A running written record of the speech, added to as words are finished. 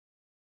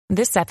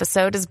This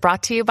episode is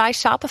brought to you by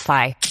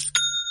Shopify.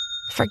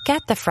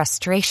 Forget the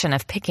frustration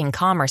of picking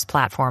commerce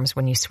platforms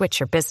when you switch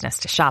your business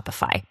to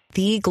Shopify,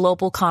 the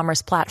global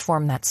commerce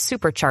platform that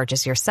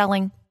supercharges your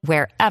selling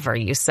wherever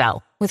you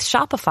sell. With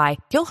Shopify,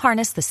 you'll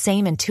harness the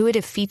same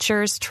intuitive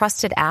features,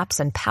 trusted apps,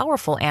 and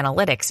powerful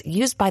analytics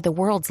used by the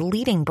world's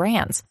leading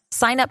brands.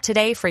 Sign up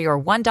today for your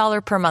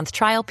 $1 per month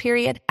trial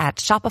period at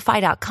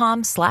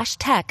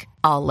shopify.com/tech,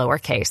 all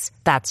lowercase.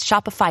 That's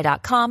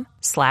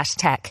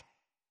shopify.com/tech.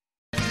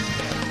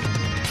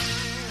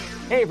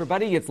 Hey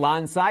everybody, it's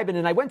Lon Seidman,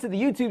 and I went to the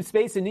YouTube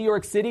space in New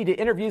York City to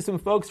interview some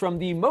folks from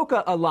the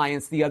MoCA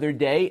Alliance the other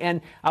day,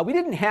 and we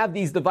didn't have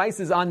these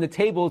devices on the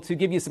table to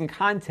give you some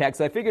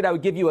context. I figured I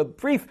would give you a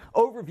brief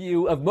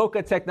overview of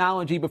MoCA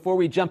technology before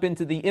we jump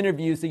into the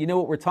interview so you know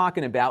what we're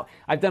talking about.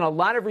 I've done a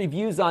lot of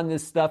reviews on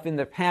this stuff in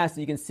the past.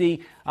 You can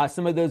see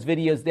some of those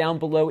videos down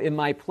below in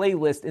my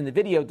playlist in the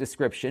video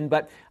description,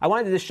 but I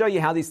wanted to show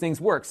you how these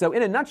things work. So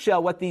in a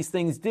nutshell, what these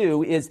things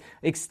do is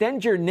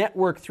extend your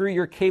network through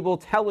your cable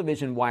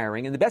television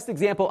wiring. And the best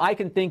example I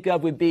can think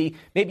of would be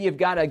maybe you've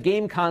got a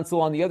game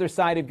console on the other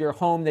side of your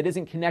home that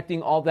isn't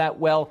connecting all that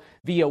well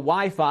via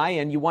Wi-Fi,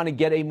 and you want to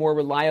get a more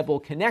reliable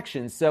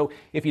connection. So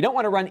if you don't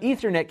want to run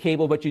Ethernet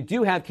cable, but you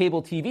do have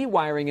cable TV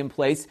wiring in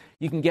place,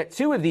 you can get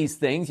two of these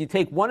things. You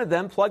take one of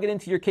them, plug it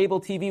into your cable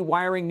TV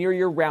wiring near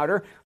your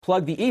router,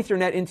 plug the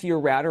Ethernet into your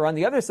router. On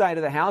the other side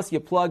of the house,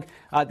 you plug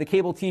the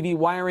cable TV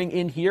wiring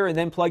in here and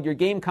then plug your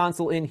game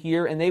console in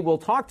here, and they will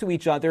talk to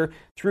each other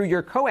through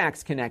your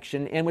coax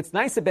connection. And what's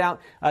nice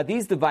about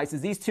these devices,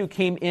 these two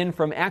came in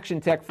from Action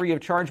Tech free of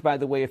charge, by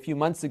the way, a few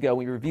months ago.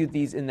 We reviewed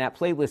these in that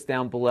playlist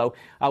down below.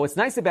 What's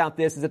nice about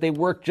this is that they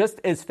work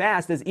just as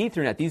fast as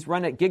Ethernet. These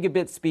run at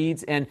gigabit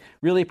speeds and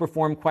really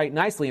perform quite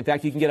nicely. In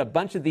fact, you can get a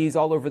bunch of these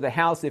all over the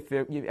house. If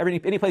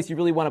any place you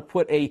really want to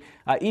put a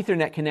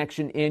Ethernet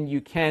connection in,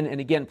 you can. And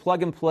again,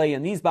 plug and play.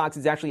 And these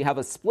boxes actually have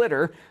a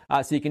splitter,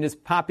 so you can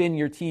just pop in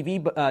your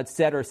TV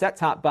set or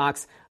set-top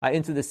box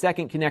into the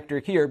second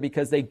connector here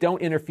because they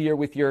don't interfere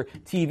with your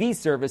TV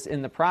service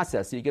in the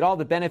process. So you get all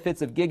the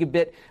benefits of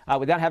gigabit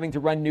without having to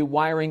run new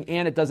wiring,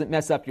 and it doesn't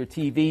mess up your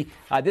TV.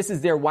 This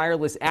is their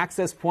wireless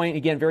access point.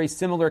 Again, very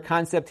similar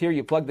concept here.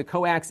 You plug the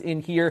coax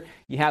in here.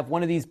 You have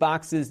one of these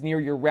boxes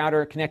near your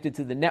router connected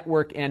to the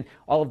network, and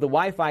all of the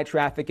Wi-Fi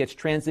traffic gets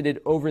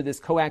transited over this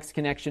coax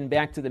connection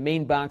back to the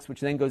main box,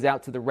 which then goes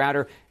out to the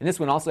router. And this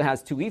one also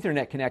has two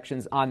Ethernet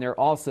connections on there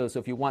also. So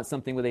if you want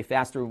something with a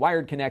faster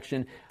wired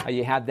connection,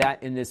 you have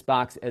that in this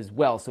box as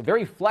well. So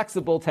very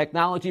flexible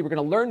technology. We're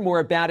going to learn more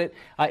about it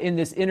in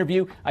this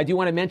interview. I do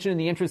want to mention, in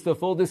the interest of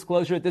full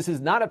disclosure, this is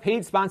not a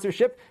paid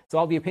sponsorship. So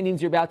all the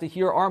opinions you're about to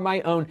hear are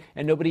my own,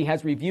 and nobody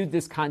has reviewed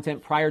this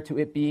content prior to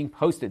it being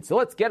posted. So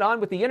let's get on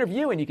with the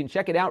interview, and you can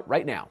check it out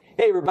right now.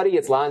 Hey everybody,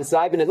 it's Lon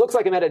Seidman. It looks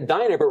like I'm at a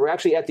diner, but we're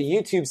actually at the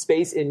YouTube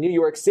space in New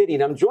York City,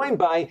 and I'm joined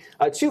by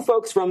two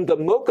folks from the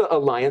MoCA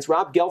Alliance,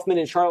 Rob Gelfman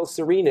and Charles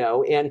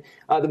Serino. And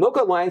the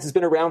MoCA Alliance has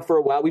been around for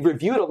a while. We've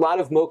reviewed a lot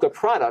of MoCA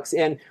products,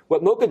 and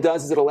what MoCA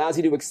does is it allows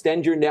you to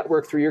extend your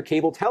network through your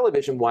cable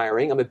television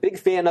wiring. I'm a big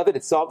fan of it.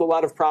 It solved a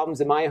lot of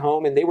problems in my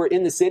home, and they were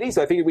in the city,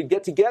 so I figured we'd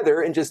get together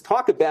and just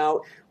talk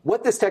about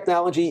what this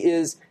technology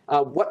is,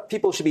 what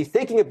people should be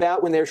thinking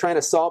about when they're trying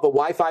to solve a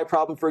Wi-Fi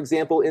problem, for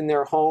example, in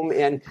their home,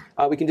 and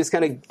we can just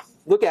kind of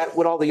look at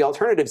what all the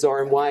alternatives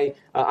are and why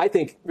I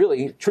think,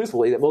 really,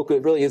 truthfully, that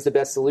MoCA really is the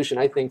best solution,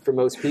 I think, for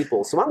most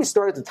people. So why don't we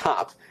start at the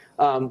top?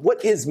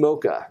 What is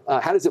MoCA?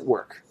 How does it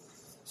work?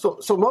 So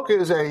MoCA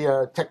is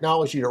a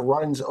technology that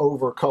runs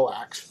over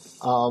coax.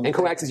 And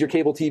coax is your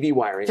cable TV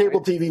wiring. Cable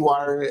right? TV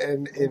wiring,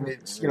 and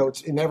it's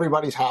it's in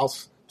everybody's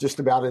house, just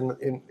about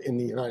in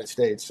the United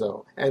States,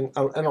 so and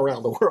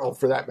around the world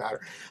for that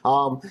matter.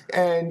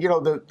 And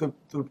the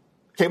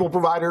cable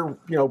provider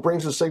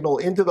brings the signal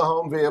into the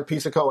home via a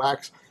piece of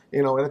coax.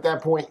 And at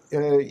that point,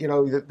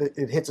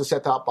 it hits a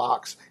set-top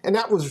box, and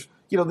that was.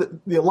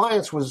 The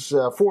alliance was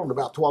formed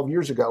about 12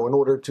 years ago in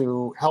order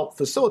to help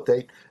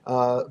facilitate,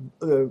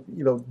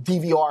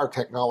 DVR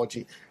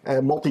technology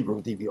and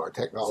multi-room DVR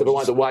technology. So they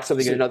wanted to watch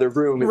something in another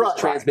room. It was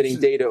transmitting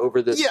data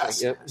over this.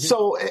 Yes. Yep.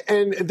 So,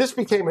 and this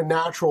became a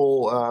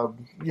natural,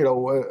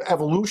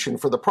 evolution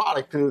for the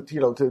product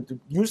to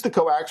use the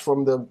coax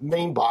from the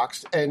main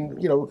box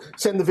and,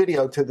 send the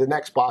video to the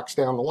next box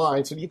down the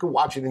line so you can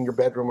watch it in your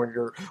bedroom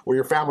or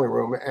your family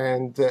room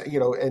and,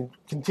 and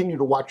continue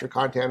to watch your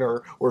content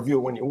or view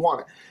it when you want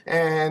it.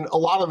 And a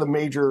lot of the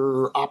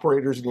major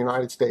operators in the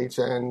United States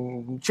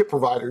and chip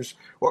providers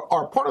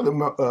are part of the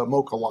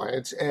MoCA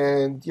Alliance,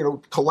 and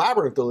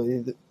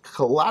collaboratively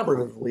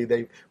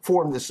they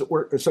formed this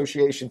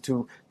association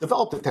to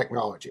develop the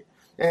technology.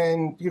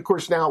 And of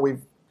course now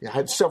we've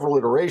had several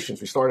iterations.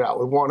 We started out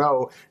with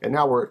 1.0, and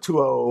now we're at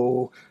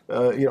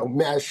 2.0.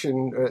 Mesh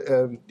and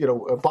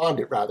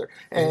bonded rather.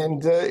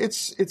 And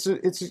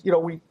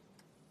we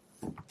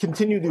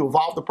continue to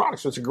evolve the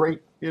product. So it's a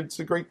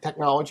great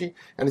technology,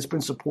 and it's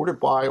been supported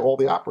by all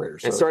the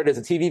operators. So. It started as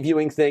a TV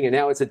viewing thing, and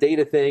now it's a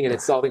data thing, and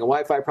it's solving a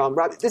Wi-Fi problem.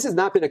 Rob, this has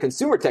not been a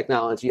consumer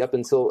technology up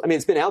until,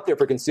 it's been out there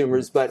for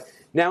consumers, but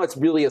now it's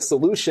really a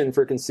solution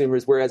for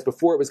consumers, whereas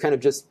before it was kind of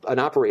just an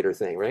operator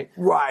thing, right?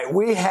 Right.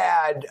 We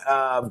had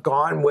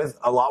gone with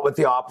a lot with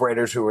the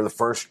operators who were the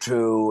first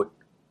to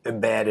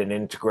embed and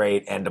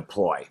integrate and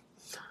deploy.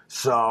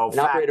 So an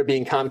operator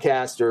being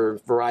Comcast or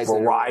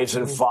Verizon.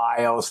 Verizon,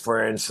 Fios,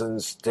 for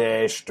instance,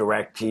 Dish,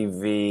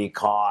 DirecTV,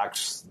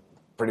 Cox,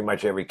 pretty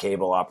much every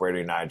cable operator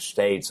in the United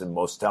States and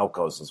most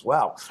telcos as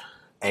well,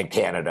 and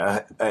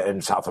Canada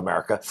and South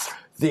America.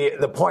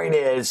 The point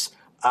is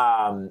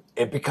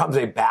it becomes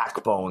a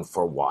backbone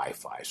for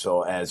Wi-Fi.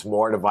 So as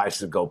more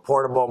devices go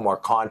portable, more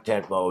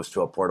content moves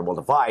to a portable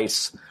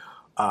device,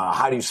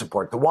 how do you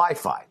support the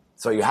Wi-Fi?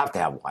 So you have to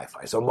have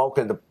Wi-Fi. So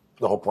MoCA,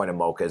 the whole point of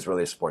MoCA is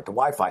really to support the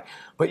Wi-Fi,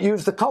 but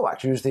use the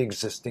coax, use the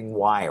existing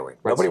wiring.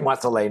 Right. Nobody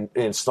wants to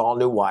install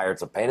new wires.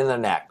 It's a pain in the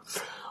neck.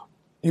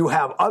 You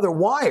have other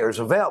wires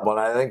available, and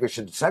I think we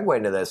should segue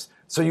into this.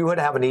 So you would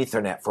have an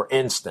Ethernet, for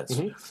instance.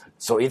 Mm-hmm.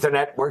 So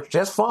Ethernet works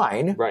just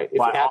fine. Right.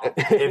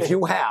 If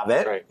you have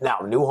it. Right. Now,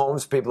 new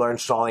homes, people are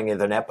installing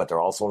Ethernet, but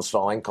they're also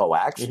installing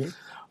coax.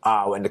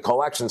 Mm-hmm. And the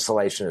coax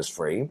installation is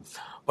free.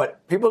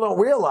 But people don't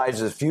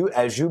realize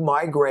as you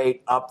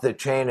migrate up the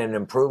chain and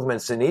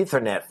improvements in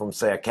Ethernet from,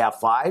 say, a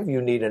Cat5,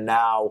 you need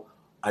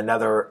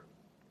another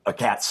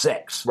Cat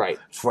 6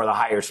 for the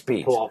higher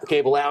speeds. Pull off the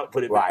cable out,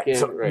 put it back in.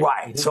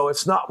 Mm-hmm. So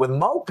it's not. With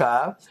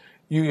MoCA,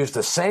 you use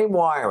the same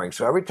wiring.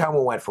 So every time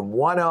we went from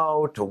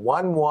 1.0 to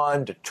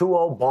 1.1 to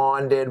 2.0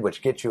 bonded,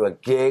 which gets you a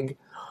gig,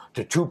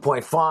 to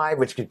 2.5,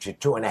 which gets you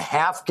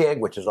 2.5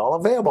 gig, which is all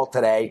available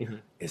today,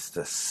 it's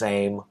the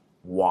same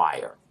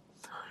wire.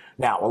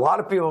 Now, a lot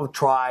of people have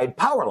tried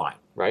Powerline.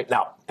 Right.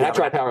 Now, and I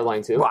tried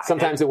Powerline too. Right.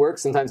 Sometimes it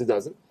works, sometimes it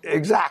doesn't.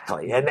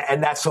 Exactly. And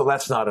that's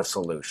not a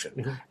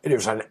solution.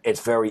 Mm-hmm.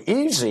 It's very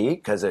easy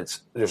because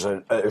there's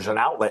an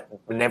outlet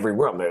in every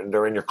room.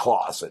 They're in your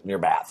closet, in your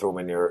bathroom,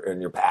 in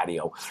your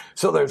patio.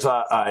 So there's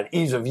an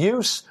ease of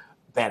use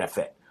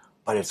benefit.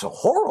 But it's a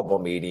horrible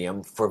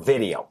medium for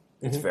video.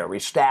 It's very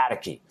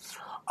staticky.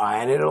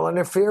 And it'll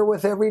interfere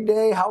with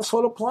everyday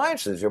household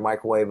appliances, your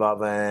microwave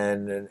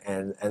oven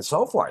and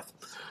so forth.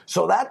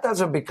 So that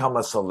doesn't become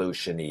a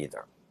solution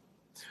either.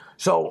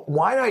 So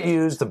why not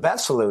use the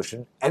best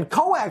solution? And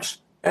coax,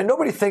 and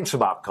nobody thinks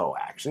about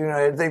coax.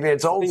 I think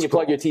it's old school. You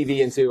plug your TV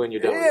into and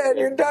you're done. Yeah, and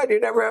you're done. You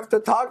never have to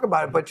talk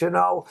about it. But,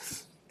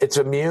 it's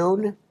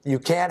immune. You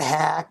can't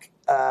hack.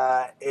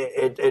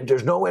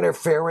 There's no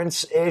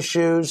interference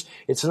issues.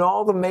 It's in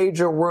all the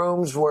major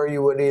rooms where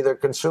you would either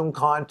consume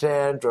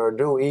content or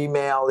do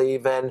email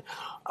even.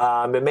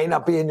 It may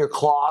not be in your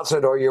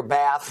closet or your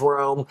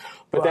bathroom.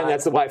 But then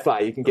that's the Wi-Fi.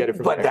 You can get it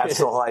from there. But that's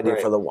the whole idea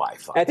for the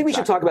Wi-Fi. And I think we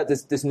should talk about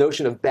this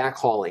notion of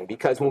backhauling,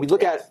 because when we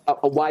look at a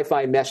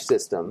Wi-Fi mesh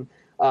system,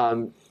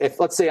 if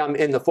let's say I'm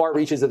in the far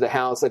reaches of the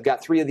house, I've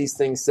got 3 of these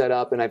things set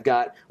up, and I've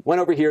got one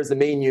over here is the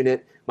main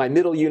unit, my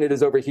middle unit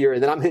is over here,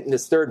 and then I'm hitting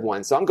this third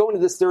one. So I'm going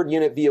to this third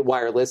unit via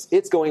wireless.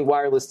 It's going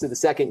wireless to the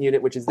second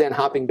unit, which is then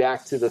hopping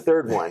back to the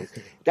third one.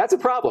 That's a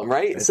problem,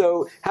 right?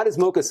 So how does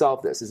MoCA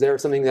solve this? Is there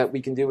something that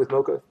we can do with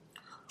MoCA?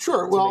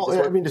 Sure. Well,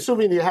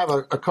 assuming you have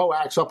a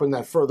coax up in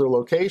that further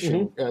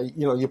location,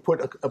 you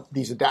put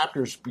these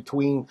adapters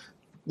between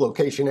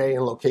location A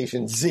and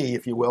location Z,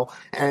 if you will,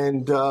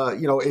 and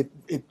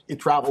it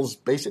travels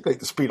basically at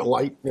the speed of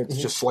light. It's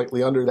just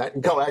slightly under that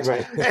in coax,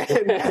 right.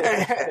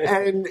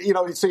 and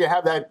so you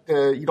have that.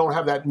 You don't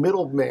have that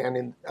middleman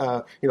in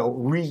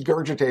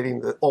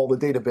regurgitating all the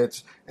data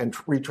bits and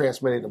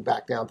retransmitting them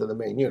back down to the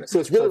main unit. So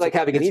it's really like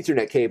having an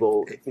Ethernet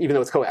cable, even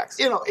though it's coax.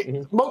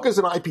 MoCA is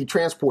an IP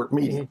transport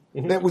medium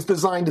that was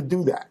designed to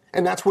do that,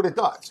 and that's what it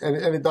does, and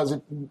it does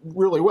it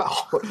really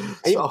well.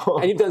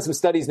 And you've done some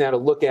studies now to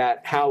look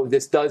at how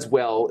this does as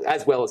well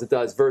as it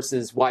does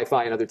versus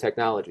Wi-Fi and other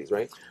technologies,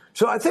 right?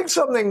 So I think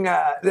something,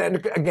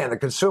 again, the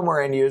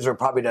consumer end user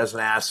probably doesn't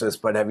ask this,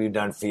 but have you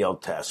done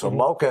field tests? So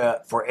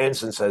MoCA, for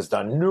instance, has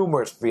done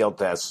numerous field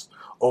tests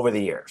over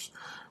the years.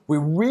 We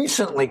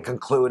recently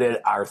concluded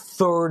our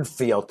 3rd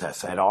field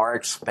test at our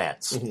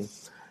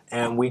expense.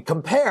 And we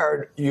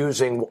compared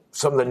using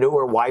some of the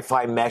newer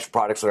Wi-Fi mesh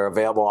products that are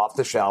available off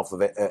the shelf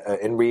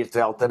in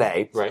retail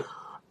today. Right.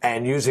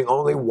 And using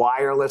only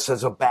wireless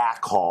as a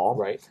backhaul.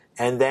 Right.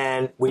 And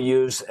then we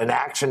use an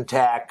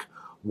ActionTech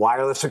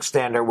wireless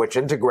extender, which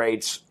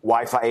integrates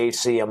Wi-Fi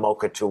AC and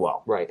MoCA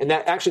 2.0. Right. And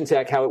that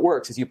ActionTech, how it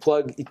works is you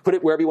put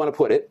it wherever you want to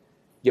put it.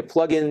 You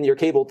plug in your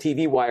cable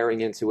TV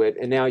wiring into it,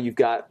 and now you've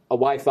got a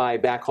Wi-Fi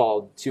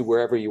backhaul to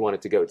wherever you want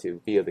it to go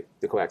to via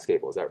the coax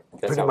cable. Is that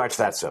pretty much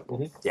that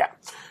simple? Yeah.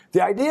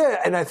 The idea,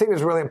 and I think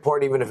it's really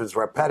important, even if it's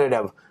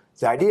repetitive,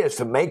 the idea is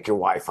to make your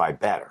Wi-Fi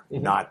better,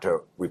 not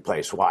to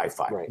replace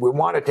Wi-Fi. Right. We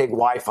want to take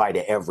Wi-Fi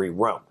to every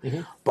room.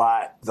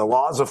 But the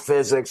laws of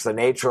physics, the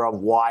nature of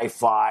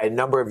Wi-Fi,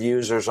 number of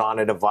users on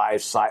a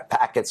device,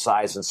 packet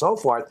size, and so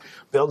forth,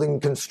 building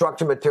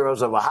construction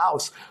materials of a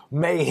house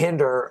may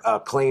hinder a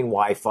clean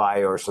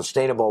Wi-Fi or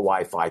sustainable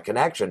Wi-Fi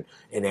connection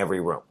in every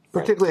room.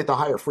 particularly at the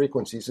higher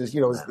frequencies. As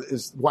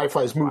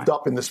Wi-Fi has moved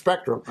up in the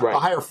spectrum, the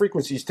higher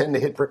frequencies tend to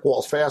hit brick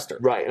walls faster.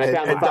 Right, and I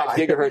found the 5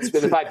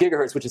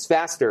 gigahertz, which is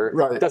faster,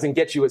 doesn't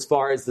get you as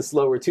far as the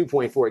slower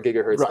 2.4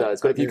 gigahertz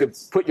does. But if you could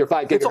put your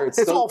 5 gigahertz,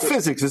 it's all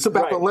physics. It's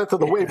about the length of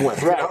the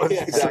wavelength.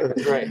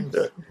 Exactly.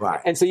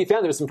 Right. And so you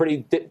found there was some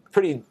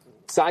pretty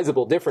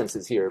sizable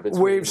differences here.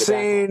 We've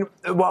seen,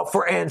 well,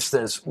 for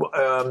instance,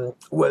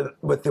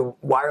 with the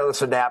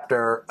wireless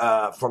adapter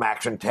from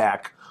Action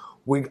Tech,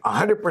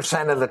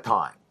 100% of the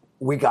time,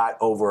 we got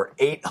over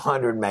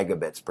 800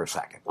 megabits per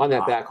second. On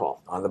that backhaul?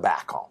 On the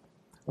backhaul.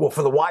 Well,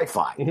 for the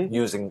Wi-Fi,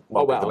 using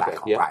the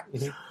backhaul, right.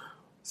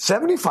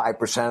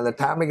 75% of the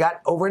time, we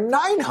got over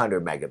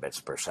 900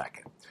 megabits per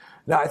second.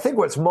 Now, I think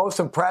what's most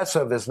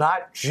impressive is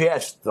not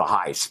just the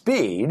high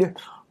speed,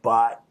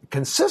 but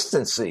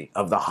consistency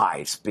of the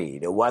high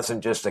speed. It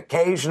wasn't just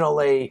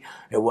occasionally.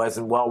 It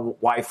wasn't, well,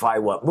 Wi-Fi,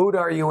 what mood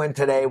are you in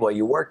today? Well,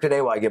 you work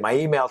today? Well, I get my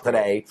email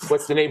today.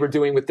 What's the neighbor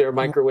doing with their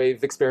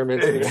microwave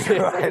experiments?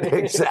 Right,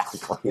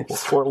 exactly.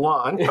 Or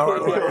lawn.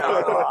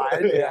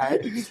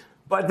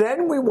 But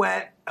then we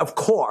went, of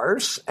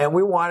course, and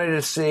we wanted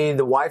to see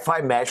the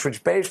Wi-Fi mesh,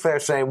 which basically are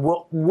saying,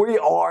 well, we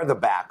are the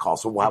backhaul,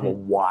 so we'll have a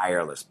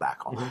wireless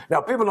backhaul. Now,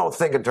 people don't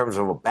think in terms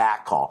of a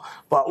backhaul,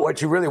 but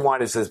what you really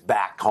want is this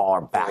backhaul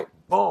or backbone.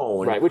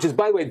 Right, which has,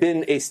 by the way,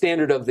 been a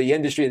standard of the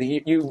industry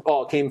that you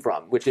all came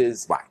from, which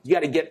is you got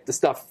to get the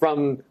stuff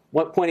from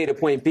point A to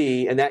point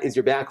B, and that is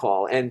your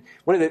backhaul. And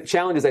one of the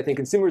challenges I think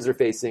consumers are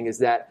facing is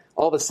that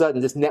all of a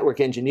sudden this network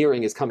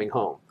engineering is coming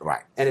home.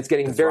 Right. And it's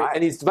getting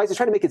and these devices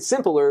try to make it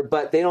simpler,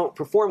 but they don't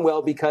perform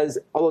well because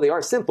although they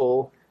are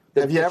simple,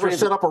 have you ever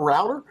set up a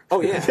router?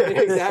 Oh, yeah,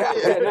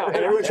 exactly. And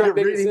everyone's trying to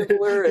make it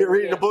simpler. You're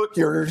reading a book,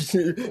 you're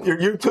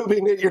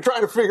YouTubing it, you're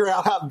trying to figure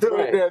out how to do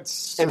it.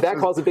 And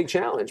backhaul's a big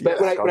challenge. But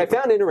what I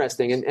found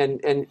interesting,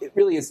 and it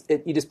really is,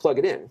 you just plug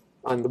it in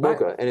on the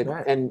Mocha.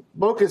 And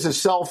Mocha is a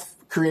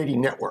self-creating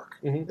network.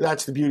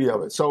 That's the beauty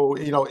of it. So,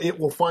 it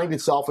will find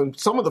itself, and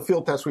some of the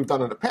field tests we've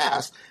done in the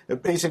past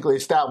have basically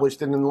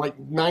established, and in like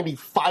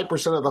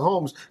 95% of the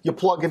homes, you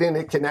plug it in,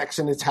 it connects,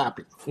 and it's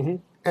happy.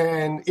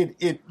 And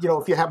if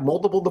you have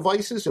multiple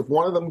devices, if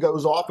one of them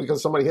goes off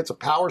because somebody hits a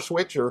power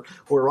switch or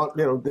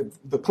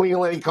the cleaning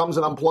lady comes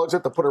and unplugs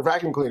it to put her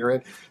vacuum cleaner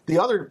in, the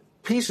other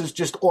pieces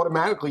just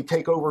automatically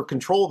take over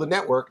control of the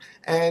network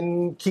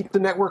and keep the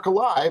network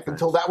alive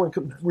until that one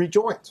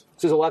rejoins.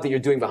 So there's a lot that you're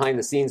doing behind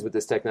the scenes with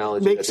this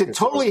technology. Makes it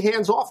totally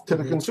hands off to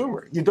the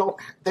consumer. They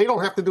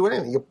don't have to do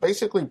anything. You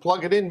basically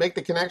plug it in, make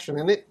the connection,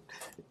 and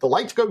the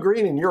lights go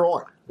green and you're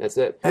on. That's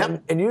it.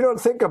 And you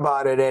don't think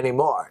about it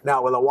anymore.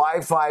 Now, with a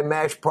Wi-Fi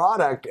mesh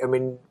product, I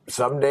mean,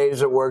 some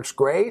days it works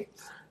great,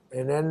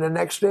 and then the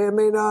next day it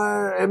may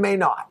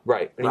not.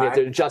 Right. And you have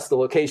to adjust the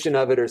location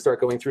of it or start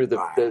going through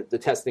the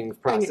testing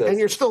process. And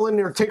you're still in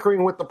there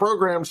tinkering with the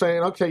program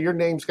saying, okay, your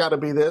name's got to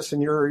be this,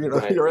 and your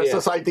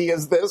SSID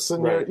is this,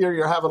 and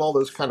you're having all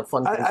those kind of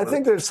fun things. I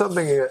think there's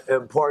something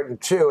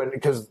important, too, and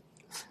because...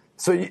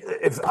 So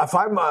if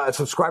I'm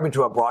subscribing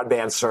to a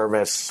broadband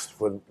service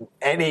with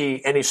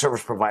any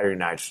service provider in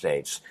the United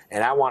States,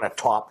 and I want a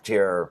top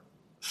tier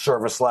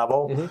service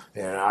level,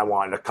 and I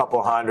want a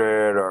couple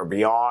hundred or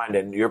beyond,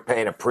 and you're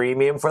paying a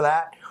premium for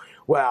that,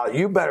 well,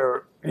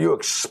 you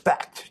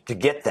expect to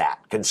get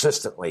that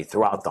consistently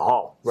throughout the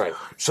home. Right.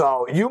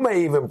 So you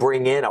may even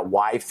bring in a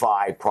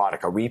Wi-Fi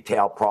product, a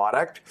retail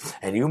product,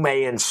 and you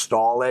may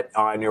install it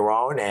on your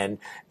own,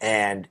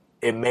 and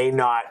it may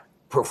not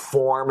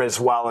perform as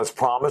well as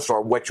promised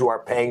or what you are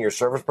paying your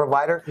service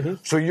provider.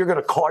 So you're going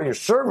to call your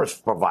service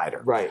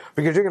provider. Right.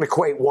 Because you're going to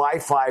equate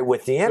Wi-Fi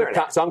with the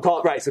internet. So I'm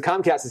calling, so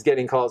Comcast is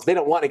getting calls. They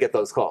don't want to get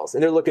those calls.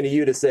 And they're looking to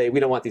you to say, we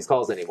don't want these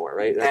calls anymore,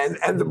 right?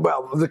 And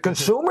the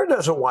consumer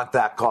doesn't want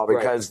that call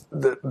because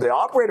the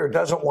operator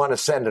doesn't want to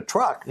send a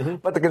truck,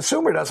 but the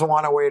consumer doesn't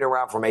want to wait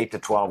around from 8 to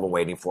 12 and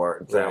waiting for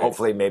it.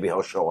 Hopefully maybe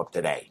he'll show up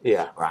today.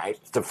 Yeah. Right.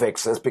 To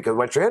fix this, because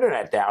once your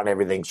internet down,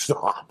 everything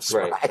stops.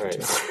 Right.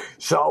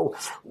 So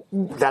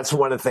that's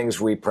one of the things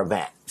we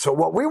prevent. So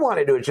what we want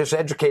to do is just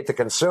educate the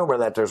consumer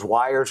that there's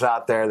wires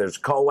out there. There's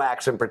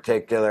coax in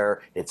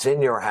particular. It's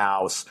in your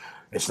house.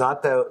 It's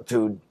not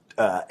to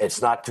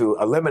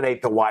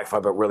eliminate the Wi-Fi,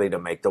 but really to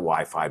make the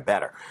Wi-Fi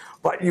better.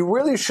 But you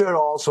really should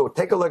also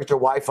take a look at your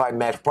Wi-Fi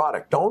mesh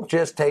product. Don't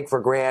just take for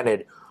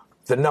granted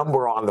the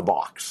number on the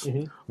box.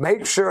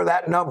 Make sure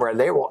that number,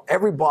 and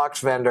every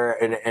box vendor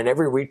and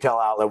every retail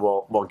outlet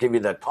will give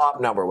you the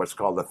top number, what's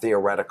called the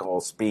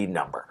theoretical speed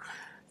number.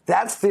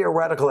 That's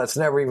theoretical. That's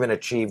never even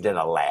achieved in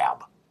a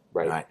lab.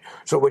 Right.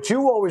 So what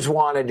you always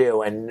want to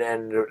do, and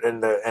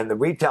the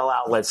retail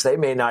outlets, they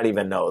may not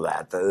even know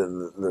that.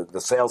 The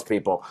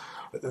salespeople,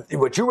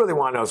 what you really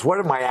want to know is what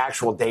are my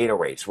actual data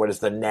rates? What is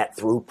the net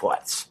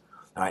throughputs?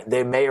 All right.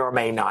 They may or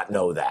may not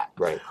know that.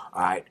 Right.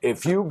 All right.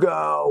 If you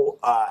go,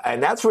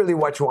 and that's really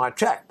what you want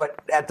to check.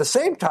 But at the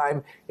same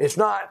time, it's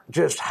not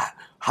just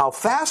how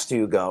fast do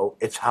you go,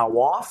 it's how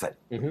often.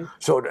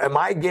 So am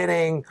I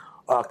getting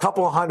a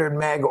couple hundred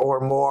meg or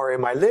more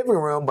in my living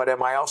room, but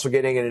am I also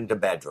getting it into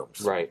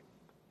bedrooms? Right.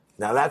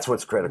 Now that's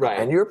what's critical. Right.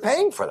 And you're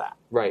paying for that.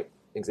 Right.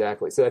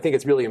 Exactly. So I think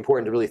it's really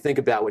important to really think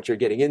about what you're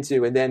getting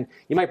into. And then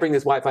you might bring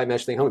this Wi-Fi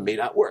mesh thing home. It may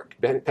not work,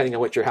 depending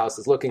on what your house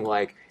is looking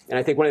like. And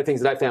I think one of the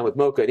things that I found with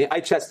Mocha, I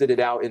tested it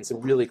out in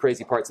some really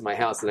crazy parts of my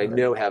house that I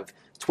know have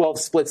 12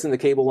 splits in the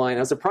cable line.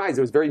 I was surprised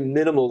there was very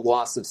minimal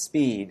loss of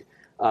speed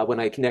when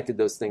I connected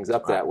those things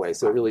up that way.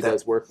 So it really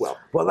does work well.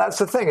 Well, that's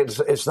the thing.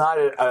 It's not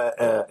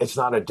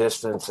a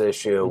distance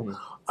issue.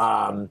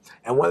 And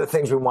one of the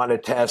things we want to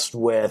test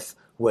with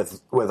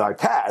our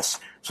tests,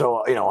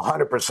 so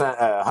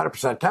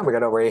 100% time we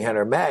got over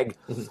 800 meg,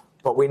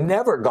 but we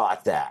never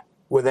got that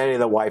with any of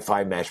the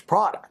Wi-Fi mesh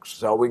products.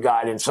 So we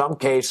got, in some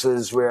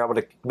cases, we were able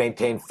to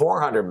maintain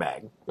 400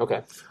 meg.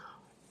 Okay.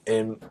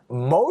 In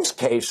most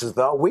cases,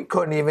 though, we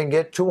couldn't even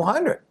get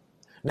 200.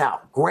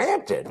 Now,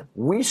 granted,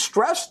 we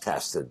stress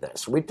tested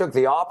this. We took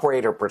the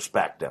operator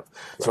perspective.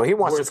 Right. So he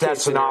wants to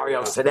test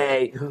scenarios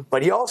today,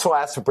 but he also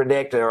has to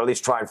predict, or at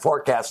least try and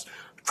forecast,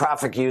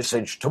 traffic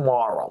usage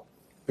tomorrow.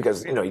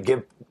 Because, you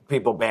give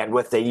people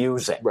bandwidth, they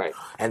use it. Right.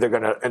 And they're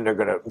gonna,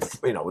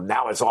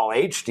 now it's all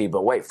HD,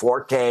 but wait,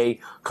 4K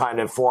kind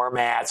of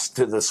formats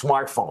to the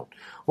smartphone.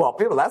 Well,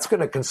 that's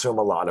going to consume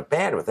a lot of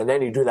bandwidth. And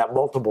then you do that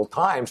multiple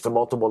times to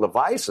multiple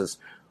devices,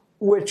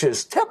 which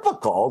is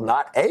typical,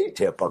 not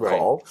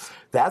atypical. Right.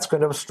 That's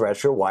going to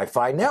stretch your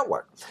Wi-Fi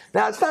network.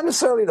 Now, it's not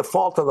necessarily the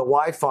fault of the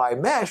Wi-Fi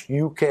mesh.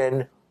 You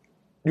can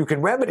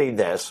remedy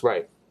this.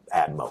 Right.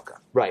 Add Mocha.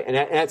 Right, and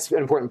that's an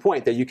important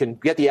point, that you can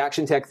get the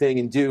Action Tech thing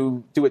and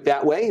do it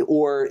that way,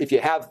 or if you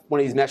have one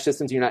of these mesh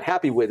systems and you're not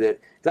happy with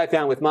it, because I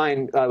found with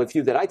mine, with a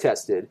few that I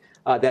tested,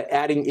 that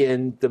adding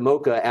in the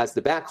Mocha as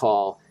the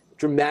backhaul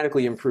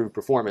dramatically improved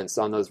performance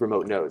on those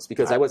remote nodes,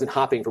 because I wasn't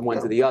hopping from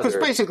one to the other.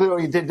 Because basically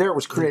what you did there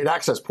was create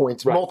access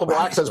points, multiple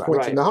access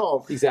points in the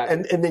home.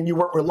 Exactly. And then you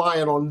weren't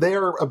relying on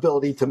their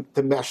ability to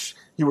mesh.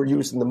 You were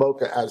using the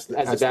Mocha as the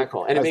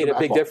backhaul. And it made a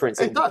big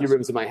difference in a few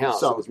rooms in my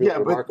house. So, it was really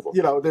remarkable.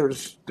 But,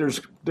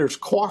 there's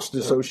cost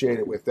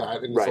associated with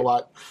that, and it's a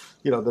lot.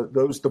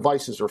 Those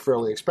devices are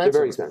fairly expensive. They're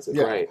very expensive,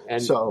 right?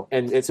 And so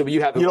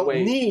you have don't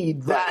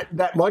need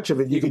that much of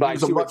it. You can buy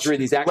 2 or 3 of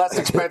these less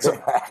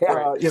expensive,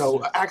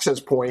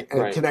 access point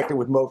and connect it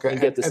with Mocha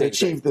and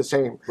achieve the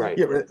same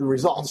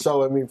results.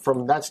 So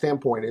from that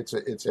standpoint,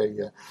 it's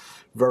a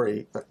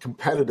very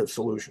competitive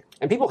solution.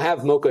 And people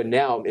have Mocha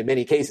now in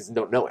many cases and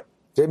don't know it.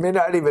 They may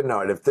not even know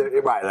it. If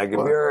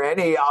you're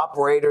any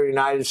operator in the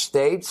United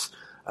States,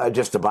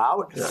 just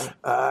about,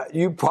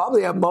 you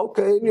probably have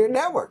Mocha in your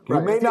network. You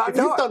may not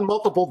know. If you've done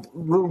multiple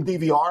room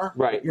DVR,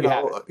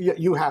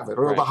 you have it,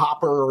 or the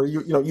Hopper, or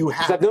you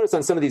have it. I've noticed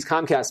on some of these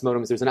Comcast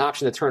modems, there's an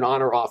option to turn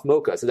on or off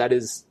Mocha, so that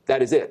is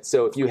it.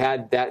 So if you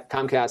had that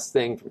Comcast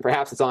thing,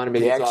 perhaps it's on and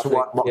maybe it's off.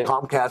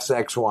 Comcast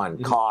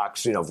X1,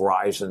 Cox,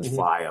 Verizon's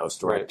Fios,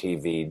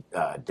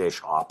 DirecTV, Dish,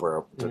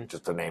 Hopper,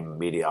 just to name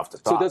media off the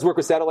top. So it does work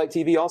with satellite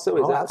TV also?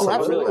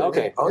 Absolutely. Really?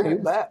 Okay. Oh, you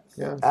bet.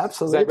 Yeah.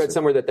 Absolutely. I read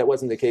somewhere that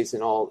wasn't the case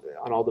on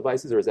all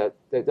devices, or is that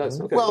does?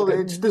 Okay. Well,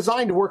 it's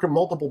designed to work in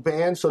multiple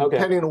bands, so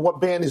depending on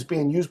what band is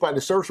being used by the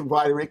service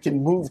provider, it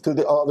can move to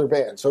the other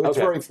band. So it's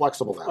very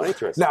flexible now. Oh,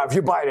 interesting. Now, if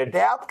you buy an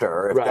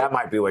adapter, that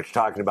might be what you're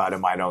talking about, it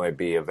might only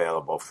be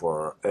available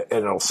for, and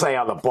it'll say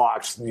on the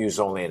box, used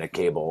only in a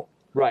cable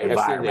Right,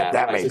 I've seen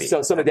that. May be.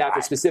 So some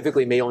adapters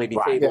specifically may only be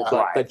cable,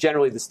 but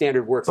generally the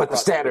standard works. But the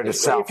standard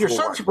itself. If your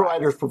service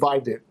providers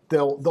provide it,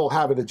 they'll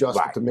have it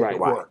adjusted to make it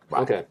work.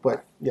 Okay.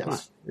 But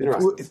yes,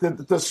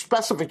 the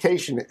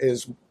specification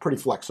is pretty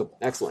flexible.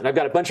 Excellent. I've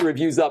got a bunch of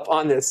reviews up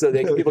on this so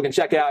that people can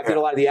check it out. I did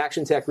a lot of the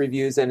Action Tech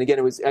reviews, and again,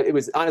 it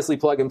was honestly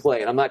plug and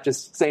play. And I'm not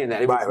just saying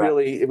that. It was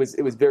really it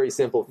was very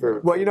simple for.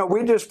 Well,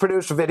 we just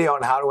produced a video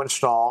on how to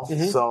install.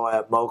 So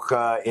at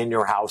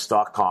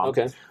mochainyourhouse.com.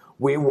 Okay.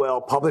 We will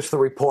publish the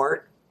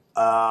report,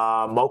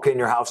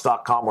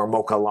 mochainyourhouse.com or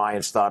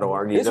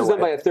mochaalliance.org. This was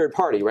done by a third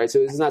party, right? So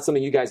this is not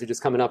something you guys are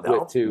just coming up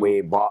with to...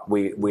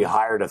 We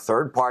hired a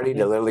third party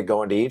to literally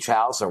go into each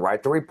house and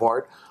write the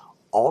report.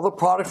 All the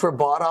products were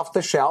bought off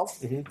the shelf.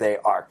 They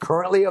are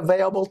currently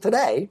available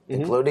today,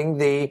 including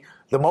the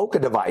Mocha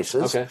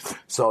devices. Okay.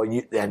 So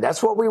and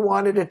that's what we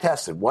wanted to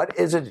test. What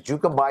is it that you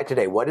can buy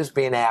today? What is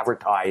being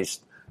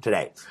advertised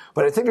today?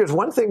 But I think there's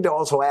one thing to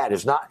also add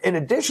is not, in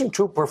addition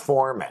to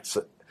performance,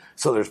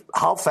 so there's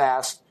how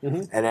fast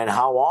and then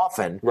how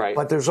often,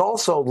 but there's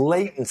also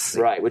latency.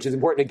 Right, which is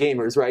important to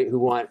gamers, right, who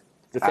want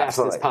the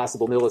fastest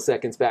possible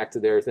milliseconds back to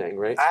their thing,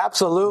 right?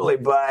 Absolutely,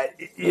 but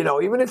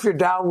even if you're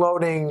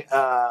downloading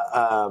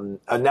a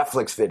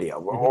Netflix video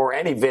or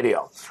any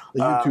video,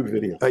 a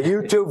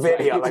YouTube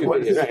video,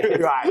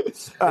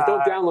 right?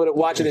 Don't download it,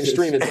 watch it, and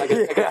stream it.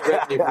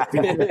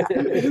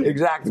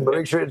 Exactly, but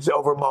make sure it's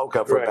over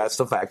Mocha for best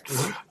effect.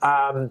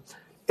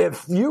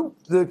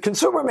 The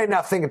consumer may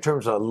not think in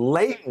terms of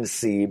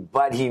latency,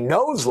 but he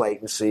knows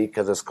latency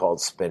because it's called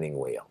spinning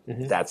wheel.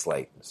 That's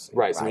latency.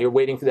 Right. So when you're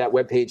waiting for that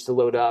web page to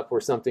load up or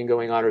something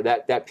going on, or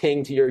that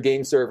ping to your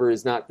game server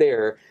is not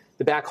there,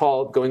 the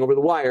backhaul going over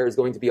the wire is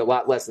going to be a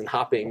lot less than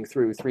hopping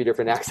through 3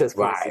 different access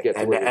points to get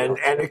to where you're going.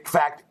 And in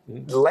fact,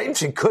 the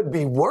latency could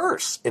be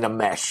worse in a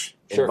mesh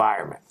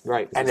environment.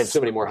 Right. And there's so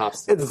many more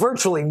hops. It's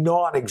virtually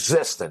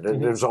non-existent.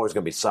 And there's always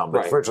going to be some,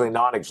 but it's virtually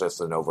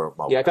non-existent over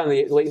Mocha. Yeah, I found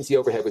the latency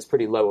overhead was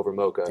pretty low over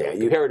Mocha,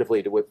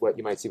 comparatively to what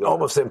you might see with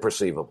almost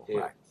imperceivable. Yeah.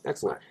 Right.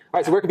 Excellent. All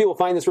right, so where can people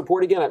find this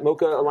report again? At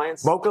Mocha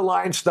Alliance?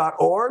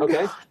 MochaAlliance.org.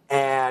 Okay.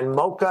 And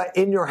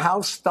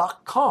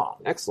MochaInYourHouse.com.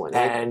 Excellent.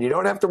 And you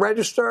don't have to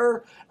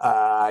register.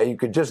 You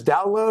could just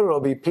download it. It'll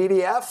be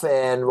PDF,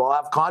 and we'll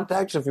have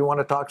contacts if you want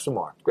to talk some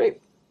more.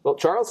 Great. Well,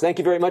 Charles, thank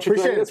you very much for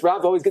joining us.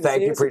 Rob, always good to see you.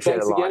 Thank you. Appreciate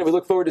Thanks it, again. And we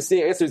look forward to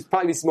seeing. I guess there's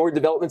probably some more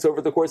developments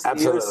over the course of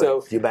the year.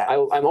 So you bet.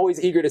 I'm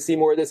always eager to see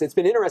more of this. It's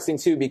been interesting,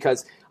 too,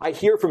 because I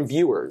hear from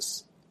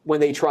viewers when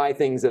they try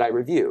things that I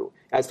review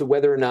as to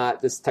whether or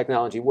not this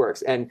technology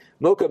works. And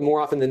Mocha,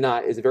 more often than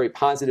not, is a very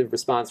positive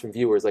response from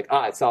viewers, like,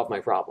 it solved my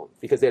problem.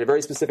 Because they had a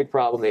very specific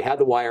problem, they had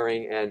the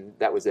wiring, and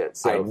that was it.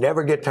 So I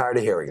never get tired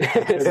of hearing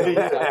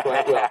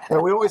it.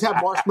 And we always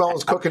have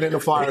marshmallows cooking in the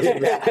fire. So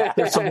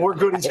there's some more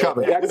goodies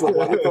coming. Excellent.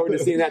 I look forward to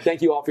seeing that.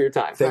 Thank you all for your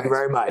time. Thank you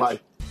very much.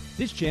 Bye.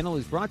 This channel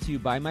is brought to you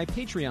by my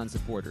Patreon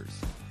supporters,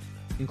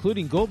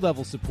 including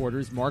gold-level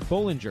supporters Mark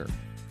Bollinger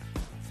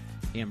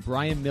and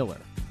Brian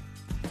Miller.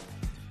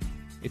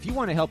 If you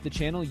want to help the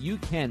channel, you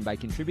can by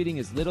contributing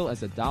as little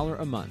as $1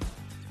 a month.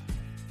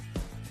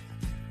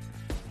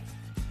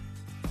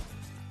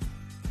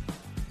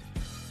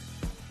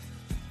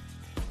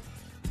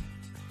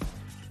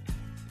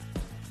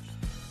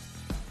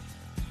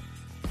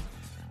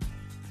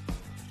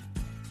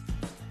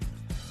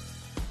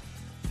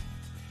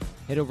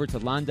 Head over to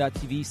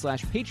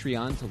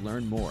lon.tv/Patreon to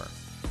learn more.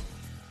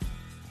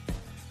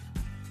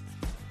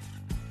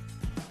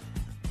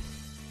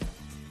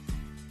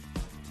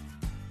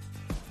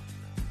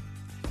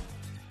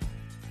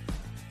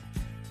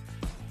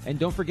 And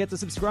don't forget to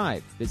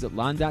subscribe. Visit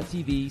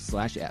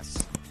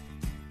lon.tv/S.